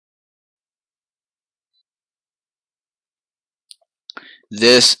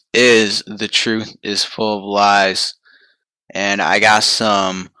This is The Truth is Full of Lies, and I got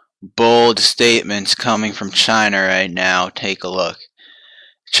some bold statements coming from China right now. Take a look.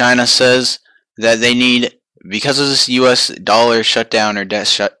 China says that they need, because of this US dollar shutdown or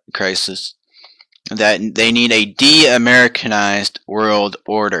debt crisis, that they need a de-Americanized world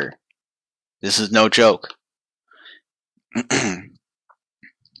order. This is no joke.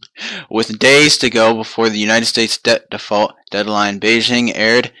 With days to go before the United States debt default deadline, Beijing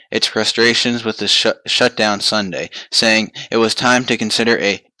aired its frustrations with the shutdown Sunday, saying it was time to consider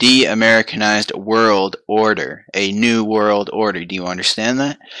a de-Americanized world order, a new world order. Do you understand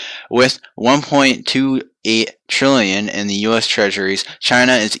that? With $1.28 trillion in the U.S. treasuries,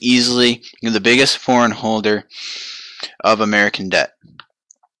 China is easily the biggest foreign holder of American debt.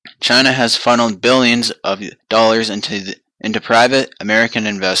 China has funneled billions of dollars into private American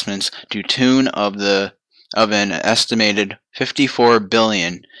investments to tune of an estimated $54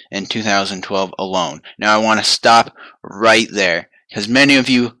 billion in 2012 alone. Now I want to stop right there, because many of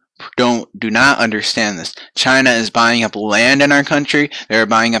you do not understand this. China is buying up land in our country. They're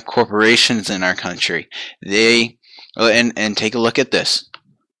buying up corporations in our country. And take a look at this.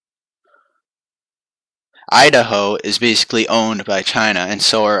 Idaho is basically owned by China, and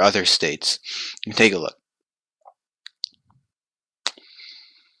so are other states. Take a look.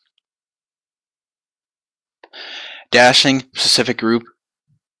 Dashing Pacific Group,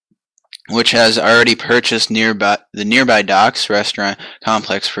 which has already purchased the nearby Docks restaurant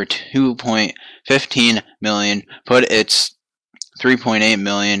complex for $2.15 million, put its $3.8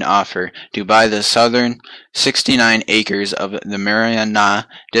 million offer to buy the southern 69 acres of the Mariana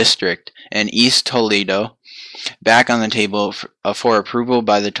District in East Toledo back on the table for approval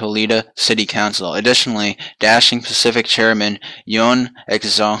by the Toledo City Council. Additionally, Dashing Pacific Chairman Yoon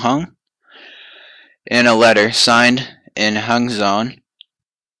Ek-Zong, in a letter signed in Hangzhou,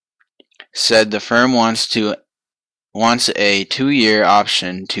 said the firm wants a 2-year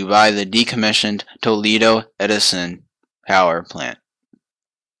option to buy the decommissioned Toledo Edison power plant.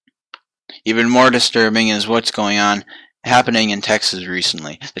 Even more disturbing is what's happening in Texas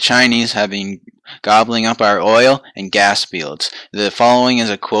recently. The Chinese have been gobbling up our oil and gas fields. The following is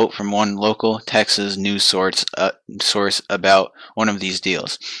a quote from one local Texas news source about one of these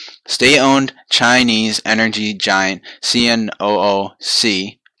deals. State-owned Chinese energy giant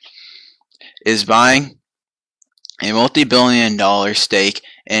CNOOC is buying a multi-billion-dollar stake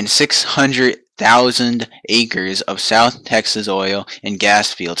in 600,000 acres of South Texas oil and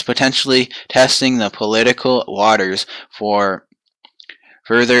gas fields, potentially testing the political waters for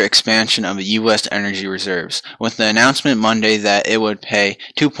further expansion of U.S. energy reserves, with the announcement Monday that it would pay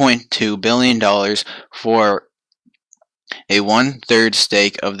 $2.2 billion for a one-third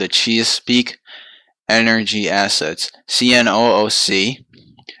stake of the Chesapeake energy assets. CNOOC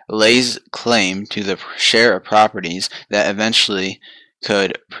lays claim to the share of properties that eventually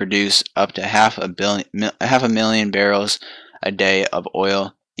could produce up to half a million barrels a day of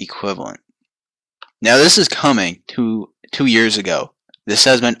oil equivalent. Now this is coming 2 years ago. This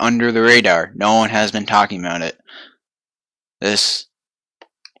has been under the radar. No one has been talking about it. This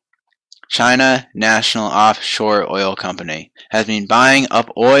China National Offshore Oil Company has been buying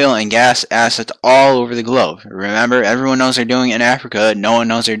up oil and gas assets all over the globe. Remember, everyone knows they're doing it in Africa. No one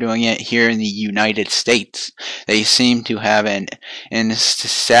knows they're doing it here in the United States. They seem to have an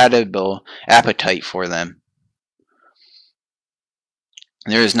insatiable appetite for them.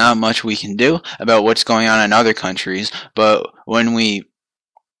 There is not much we can do about what's going on in other countries, but when we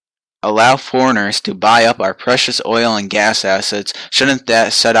allow foreigners to buy up our precious oil and gas assets, shouldn't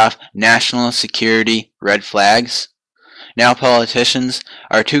that set off national security red flags? Now politicians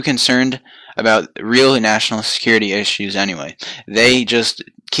are too concerned about real national security issues anyway. They just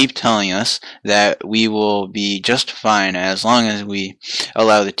keep telling us that we will be just fine as long as we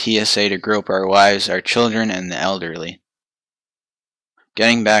allow the TSA to grope our wives, our children, and the elderly.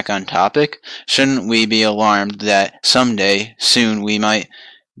 Getting back on topic, shouldn't we be alarmed that someday, soon, we might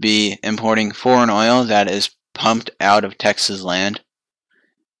be importing foreign oil that is pumped out of Texas land?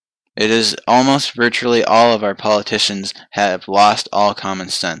 It is almost virtually all of our politicians have lost all common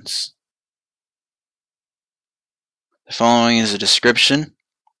sense. The following is a description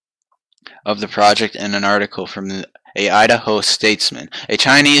of the project in an article from a Idaho statesman. A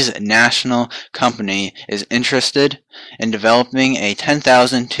Chinese national company is interested in developing a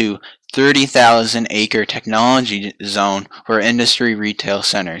 10,000 to 30,000 acre technology zone for industry retail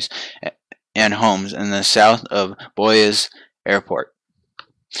centers and homes in the south of Boyes Airport.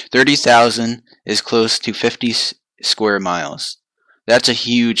 30,000 is close to 50 square miles. That's a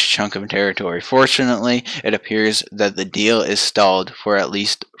huge chunk of territory. Fortunately, it appears that the deal is stalled for at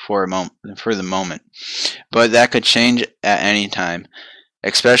least for the moment. But that could change at any time,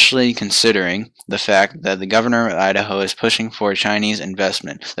 especially considering the fact that the governor of Idaho is pushing for Chinese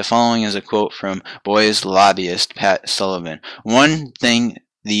investment. The following is a quote from Boy's lobbyist Pat Sullivan. One thing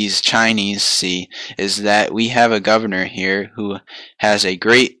these Chinese see is that we have a governor here who has a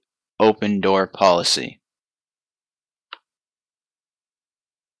great open door policy.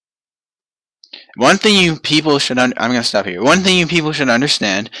 One thing you people should I'm going to stop here. One thing you people should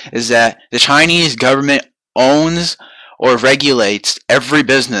understand is that the Chinese government owns or regulates every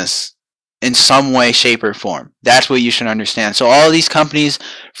business in some way, shape, or form. That's what you should understand. So all these companies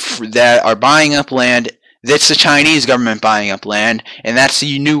that are buying up land, that's the Chinese government buying up land, and that's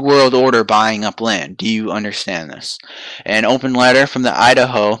the New World Order buying up land. Do you understand this? An open letter from the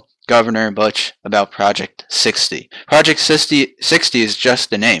Idaho Governor Butch about Project 60. Project 60 is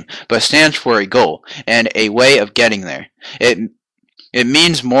just a name, but stands for a goal and a way of getting there. It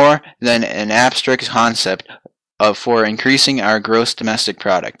means more than an abstract concept for increasing our gross domestic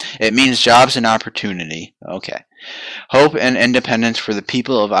product. It means jobs and opportunity. Okay. Hope and independence for the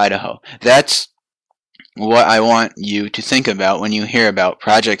people of Idaho. That's what I want you to think about when you hear about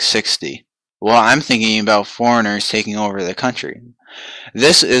Project 60. Well, I'm thinking about foreigners taking over the country.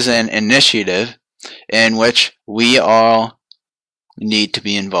 This is an initiative in which we all need to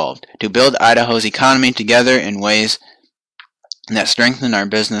be involved to build Idaho's economy together in ways that strengthen our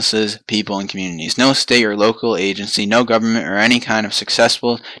businesses, people, and communities. No state or local agency, no government, or any kind of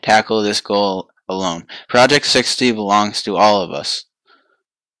successful tackle this goal alone. Project 60 belongs to all of us,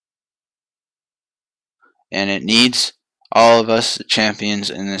 and it needs all of us champions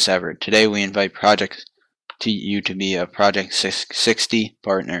in this effort. Today we invite you to be a Project 60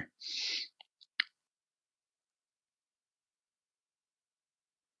 partner.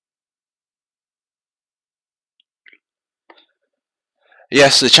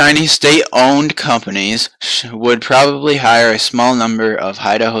 Yes, the Chinese state-owned companies would probably hire a small number of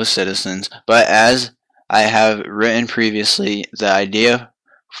Idaho citizens, but as I have written previously, the idea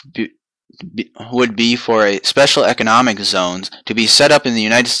would be for a special economic zones to be set up in the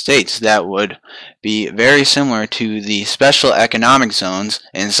United States that would be very similar to the special economic zones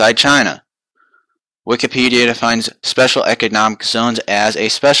inside China. Wikipedia defines special economic zones as a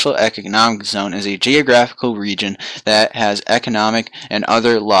special economic zone is a geographical region that has economic and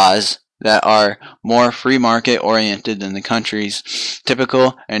other laws that are more free market oriented than the country's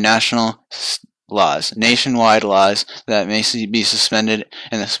typical and national laws, nationwide laws that may be suspended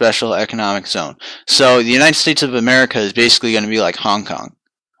in the special economic zone. So the United States of America is basically going to be like Hong Kong.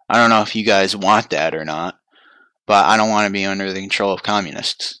 I don't know if you guys want that or not, but I don't want to be under the control of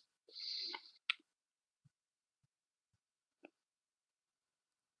communists.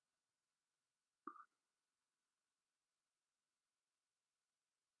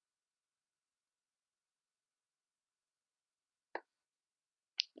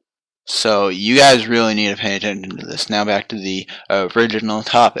 So you guys really need to pay attention to this. Now back to the original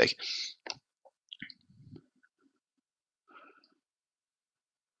topic.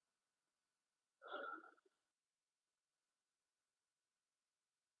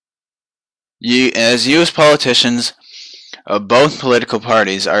 As U.S. politicians of both political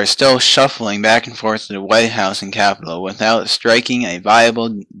parties are still shuffling back and forth to the White House and Capitol without striking a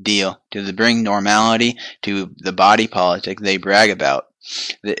viable deal to bring normality to the body politic they brag about.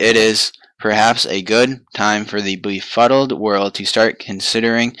 It is perhaps a good time for the befuddled world to start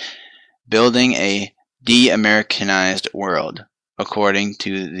considering building a de-Americanized world, according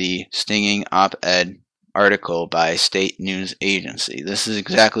to the stinging op-ed article by state news agency. This is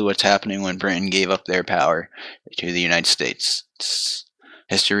exactly what's happening when Britain gave up their power to the United States.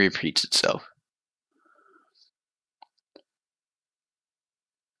 History repeats itself.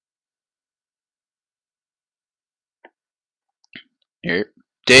 Here.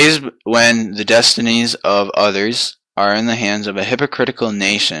 Days when the destinies of others are in the hands of a hypocritical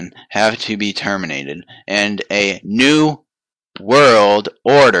nation have to be terminated, and a new world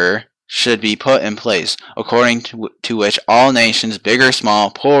order should be put in place, according to which all nations, big or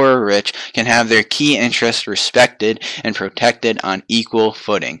small, poor or rich, can have their key interests respected and protected on equal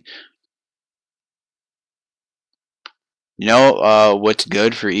footing. You know what's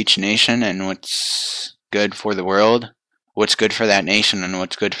good for each nation and what's good for the world? What's good for that nation and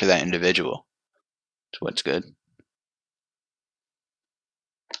what's good for that individual? That's what's good.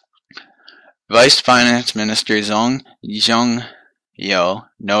 Vice Finance Minister Zhong Yo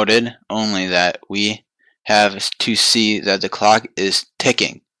noted only that we have to see that the clock is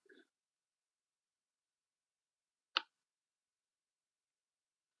ticking.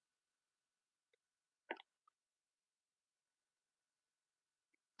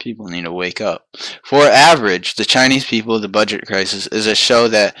 People need to wake up. For average, the Chinese people, the budget crisis is a show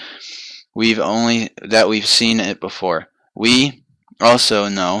that we've seen it before. We also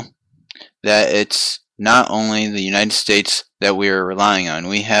know that it's not only the United States that we are relying on.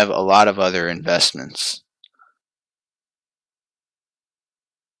 We have a lot of other investments.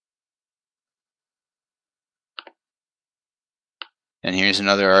 And here's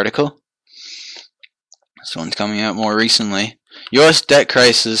another article. This one's coming out more recently. U.S. debt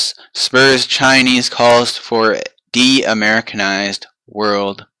crisis spurs Chinese calls for de-Americanized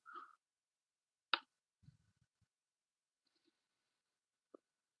world.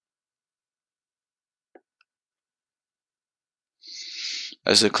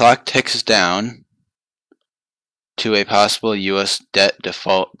 As the clock ticks down to a possible U.S. debt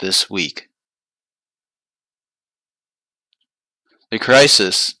default this week. The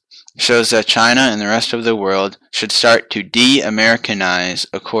crisis shows that China and the rest of the world should start to de-Americanize,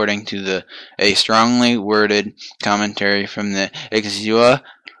 according to a strongly worded commentary from the Xinhua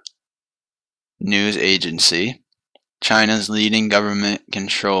news agency, China's leading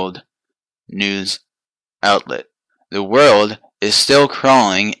government-controlled news outlet. The world is still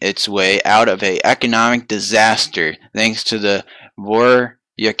crawling its way out of an economic disaster thanks to the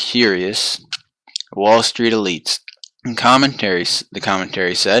voracious Wall Street elites. The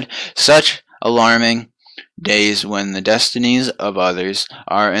commentary said, such alarming days when the destinies of others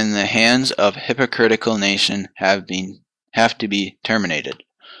are in the hands of hypocritical nation have to be terminated.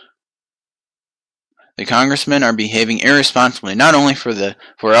 The congressmen are behaving irresponsibly not only for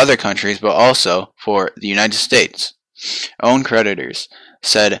other countries but also for the United States. Own creditors,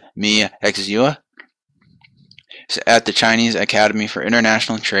 said Mi Xinhua at the Chinese Academy for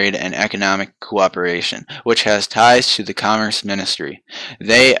International Trade and Economic Cooperation, which has ties to the Commerce Ministry.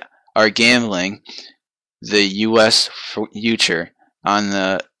 They are gambling the U.S. future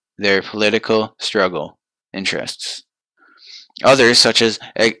on their political struggle interests. Others, such as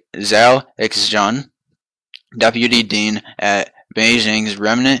Zhao Xijun, deputy dean at Beijing's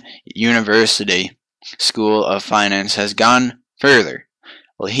Remnant University School of Finance, has gone further.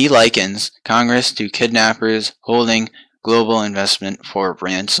 He likens Congress to kidnappers holding global investment for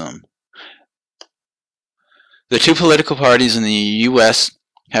ransom. The two political parties in the U.S.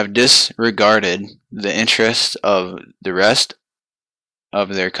 have disregarded the interests of the rest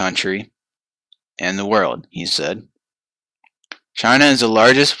of their country and the world, he said. China is the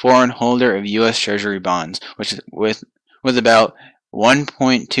largest foreign holder of U.S. Treasury bonds, with about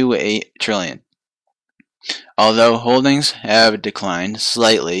 $1.28 trillion. Although holdings have declined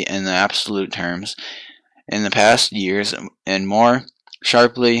slightly in the absolute terms in the past years and more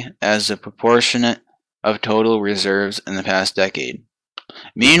sharply as a proportion of total reserves in the past decade.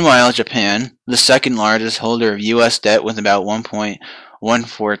 Meanwhile, Japan, the second largest holder of U.S. debt with about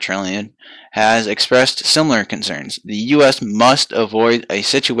 $1.14 trillion, has expressed similar concerns. The U.S. must avoid a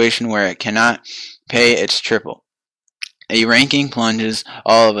situation where it cannot pay its triple. A ranking plunges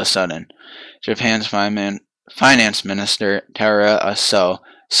all of a sudden. Japan's Finance Minister Tara Aso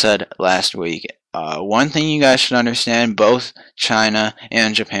said last week, one thing you guys should understand, both China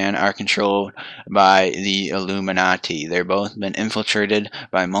and Japan are controlled by the Illuminati. They're both been infiltrated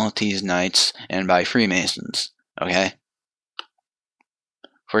by Maltese Knights and by Freemasons. Okay?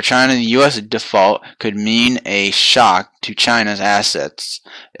 For China, the U.S. default could mean a shock to China's assets,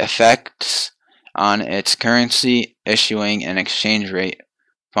 effects on its currency issuing and exchange rate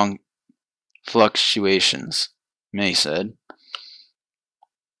fluctuations, May said.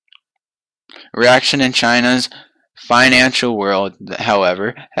 Reaction in China's financial world,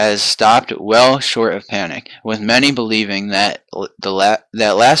 however, has stopped well short of panic, with many believing that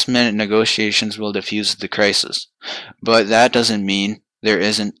last-minute negotiations will defuse the crisis. But that doesn't mean there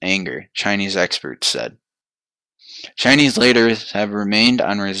isn't anger, Chinese experts said. Chinese leaders have remained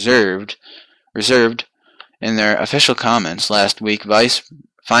reserved in their official comments. Last week, Vice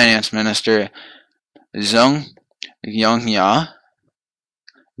Finance Minister Zhang Yongya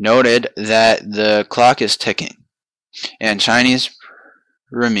noted that the clock is ticking, and Chinese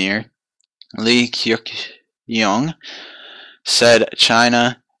Premier Li Keqiang said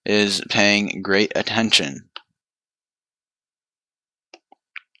China is paying great attention.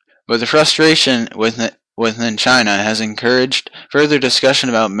 But the frustration within China has encouraged further discussion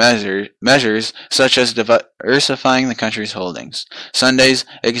about measures such as diversifying the country's holdings. Sunday's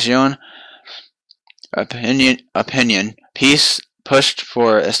Xinhua opinion piece pushed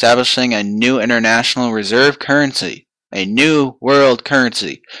for establishing a new international reserve currency, a new world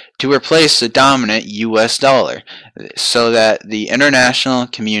currency, to replace the dominant U.S. dollar, so that the international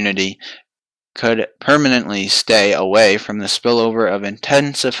community could permanently stay away from the spillover of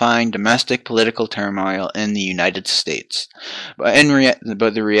intensifying domestic political turmoil in the United States. But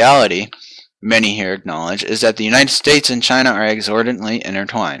the reality, many here acknowledge, is that the United States and China are exorbitantly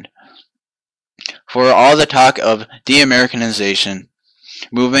intertwined. For all the talk of de-Americanization,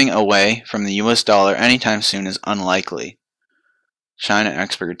 moving away from the US dollar anytime soon is unlikely. China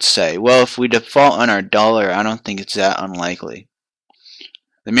experts say, well, if we default on our dollar, I don't think it's that unlikely.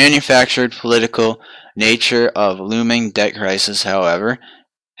 The manufactured political nature of looming debt crisis, however,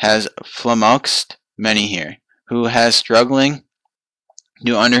 has flummoxed many here, who has struggling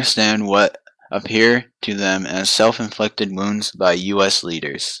to understand what appear to them as self-inflicted wounds by U.S.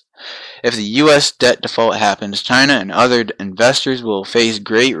 leaders. If the U.S. debt default happens, China and other investors will face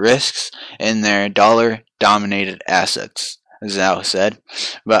great risks in their dollar-dominated assets, Zhao said,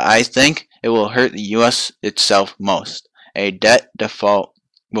 but I think it will hurt the U.S. itself most. A debt default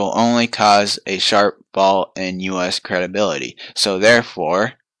will only cause a sharp fall in U.S. credibility. So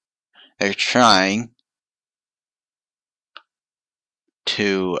therefore, they're trying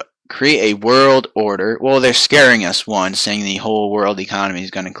to create a world order. Well, they're scaring us, one, saying the whole world economy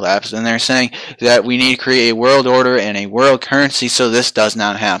is going to collapse, and they're saying that we need to create a world order and a world currency so this does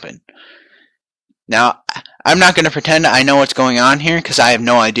not happen. Now, I'm not going to pretend I know what's going on here because I have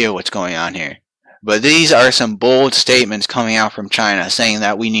no idea what's going on here. But these are some bold statements coming out from China saying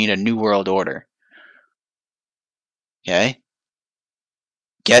that we need a new world order. Okay?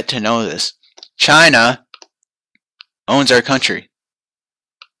 Get to know this. China owns our country.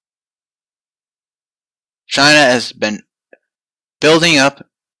 China has been building up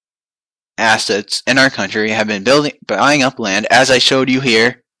assets in our country, have been buying up land, as I showed you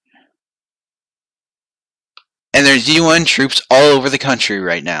here. And there's UN troops all over the country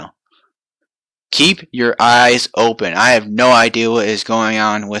right now. Keep your eyes open. I have no idea what is going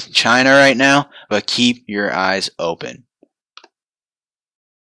on with China right now, but keep your eyes open.